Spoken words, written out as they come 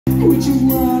Would you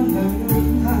wonder,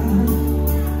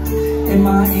 am I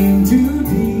in too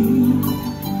deep?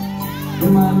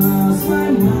 Am I lost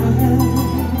my mind?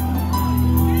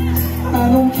 I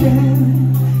don't care,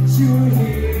 you're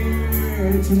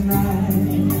here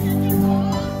tonight.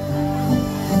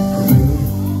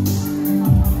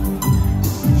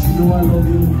 You know I love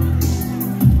you.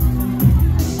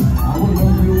 I will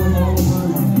love you all my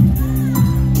life.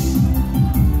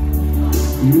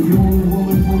 You're the only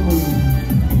woman for me.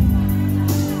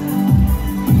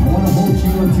 I wanna hold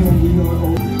you until we are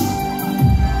old.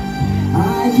 I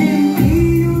can be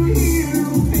your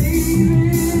hero, baby.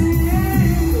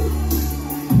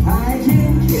 I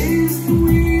can kiss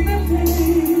away the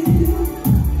pain.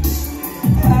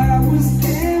 I will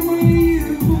stand with you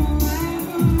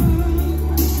forever.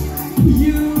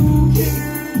 You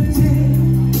can't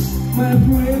take my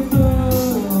breath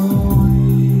away.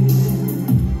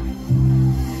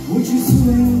 Would you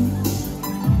swear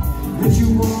that you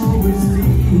will always be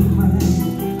mine?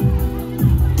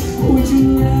 Would you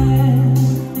lie?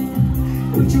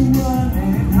 Would you run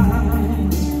and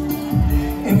hide?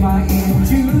 Am I in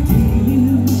too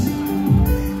deep?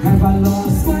 Have I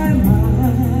lost my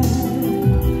mind?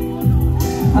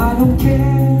 I don't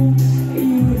care,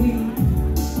 you're here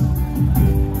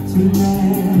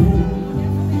tonight.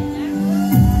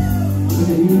 Bây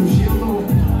giờ yêu siêu luôn.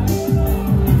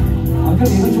 Cái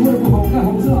gì nó chú nó cũng không, cái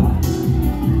không sao.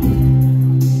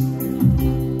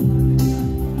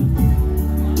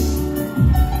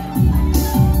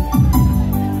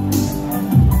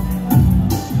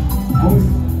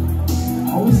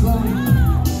 Always love you.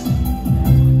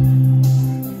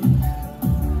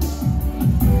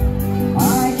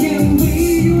 I can be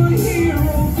your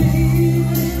hero, baby.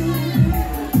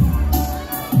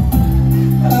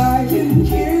 I can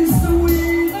kiss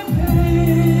away the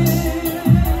pain.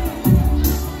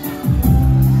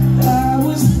 I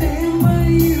will stand by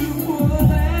you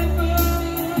forever.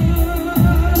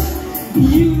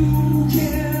 You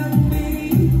can be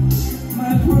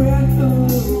my breath away.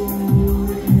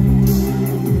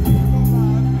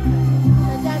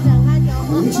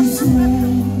 Would you swear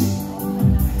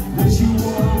that you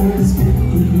always be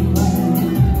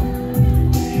mine?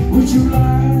 Would you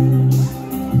lie?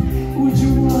 Would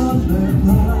you wonder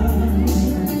why?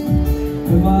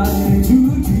 Am I too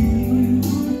deep?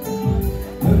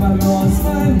 Have I lost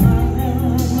my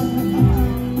mind?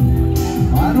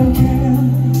 I don't care,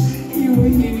 you're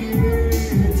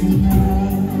here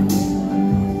tonight.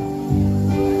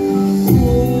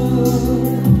 Oh,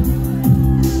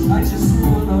 I just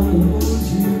wanna hold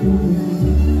you.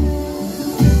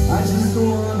 I just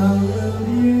wanna love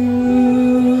you.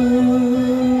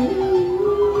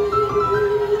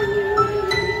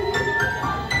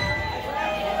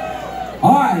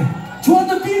 Alright, to all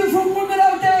the beautiful women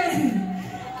out there.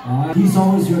 He's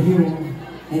always your hero,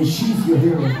 and she's your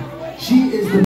hero. She is the